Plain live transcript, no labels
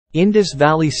Indus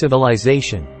Valley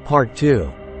Civilization, Part 2.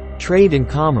 Trade and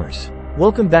Commerce.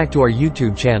 Welcome back to our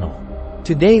YouTube channel.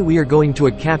 Today we are going to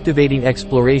a captivating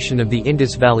exploration of the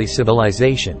Indus Valley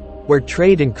Civilization, where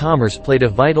trade and commerce played a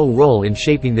vital role in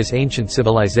shaping this ancient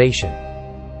civilization.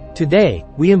 Today,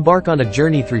 we embark on a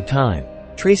journey through time,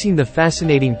 tracing the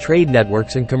fascinating trade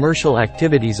networks and commercial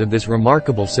activities of this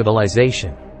remarkable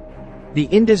civilization. The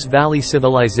Indus Valley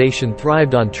Civilization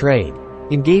thrived on trade,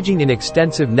 engaging in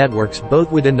extensive networks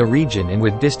both within the region and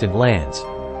with distant lands.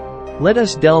 Let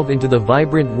us delve into the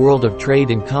vibrant world of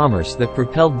trade and commerce that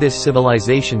propelled this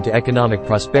civilization to economic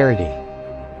prosperity.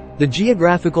 The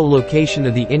geographical location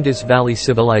of the Indus Valley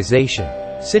Civilization,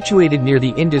 situated near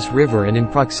the Indus River and in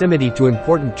proximity to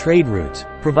important trade routes,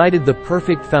 provided the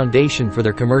perfect foundation for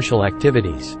their commercial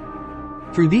activities.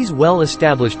 Through these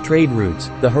well-established trade routes,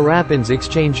 the Harappans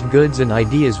exchanged goods and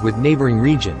ideas with neighboring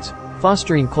regions,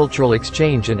 fostering cultural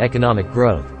exchange and economic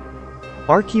growth.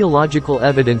 Archaeological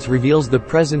evidence reveals the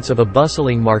presence of a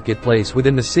bustling marketplace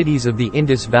within the cities of the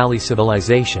Indus Valley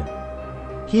Civilization.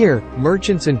 Here,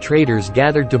 merchants and traders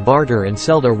gathered to barter and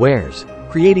sell their wares,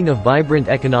 creating a vibrant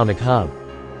economic hub.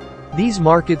 These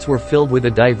markets were filled with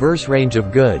a diverse range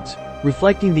of goods,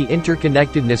 reflecting the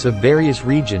interconnectedness of various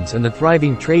regions and the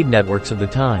thriving trade networks of the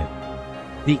time.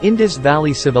 The Indus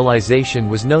Valley Civilization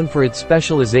was known for its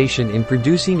specialization in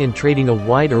producing and trading a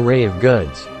wide array of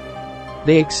goods.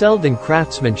 They excelled in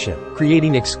craftsmanship,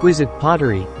 creating exquisite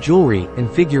pottery, jewelry, and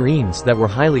figurines that were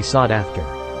highly sought after.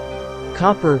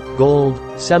 Copper, gold,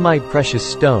 semi-precious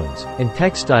stones, and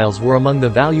textiles were among the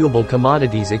valuable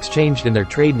commodities exchanged in their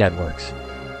trade networks.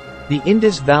 The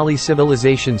Indus Valley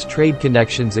Civilization's trade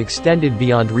connections extended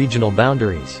beyond regional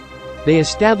boundaries. They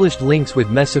established links with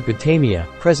Mesopotamia,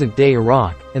 present-day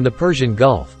Iraq, and the Persian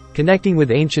Gulf, connecting with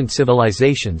ancient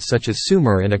civilizations such as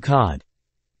Sumer and Akkad.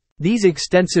 These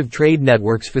extensive trade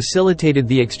networks facilitated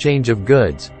the exchange of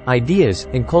goods, ideas,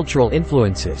 and cultural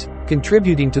influences,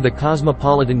 contributing to the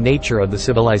cosmopolitan nature of the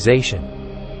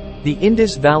civilization. The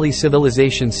Indus Valley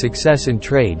Civilization's success in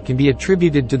trade can be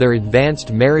attributed to their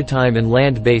advanced maritime and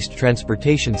land-based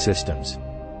transportation systems.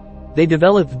 They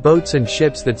developed boats and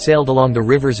ships that sailed along the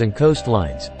rivers and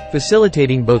coastlines,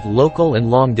 facilitating both local and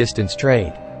long-distance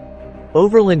trade.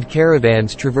 Overland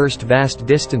caravans traversed vast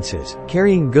distances,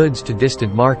 carrying goods to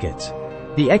distant markets.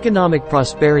 The economic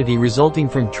prosperity resulting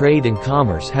from trade and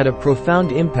commerce had a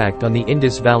profound impact on the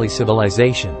Indus Valley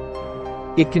Civilization.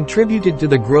 It contributed to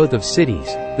the growth of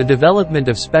cities, the development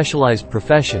of specialized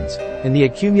professions, and the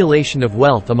accumulation of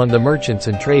wealth among the merchants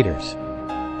and traders.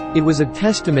 It was a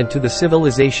testament to the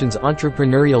civilization's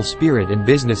entrepreneurial spirit and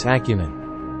business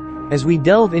acumen. As we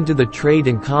delve into the trade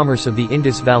and commerce of the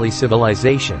Indus Valley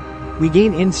Civilization, we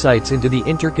gain insights into the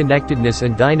interconnectedness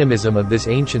and dynamism of this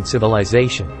ancient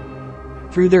civilization.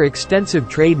 Through their extensive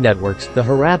trade networks, the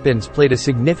Harappans played a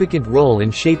significant role in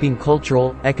shaping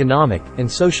cultural, economic, and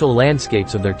social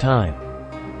landscapes of their time.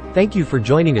 Thank you for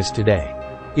joining us today.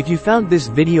 If you found this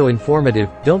video informative,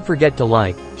 don't forget to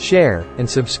like, share, and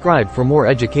subscribe for more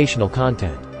educational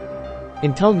content.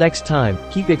 Until next time,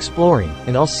 keep exploring,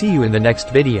 and I'll see you in the next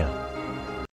video.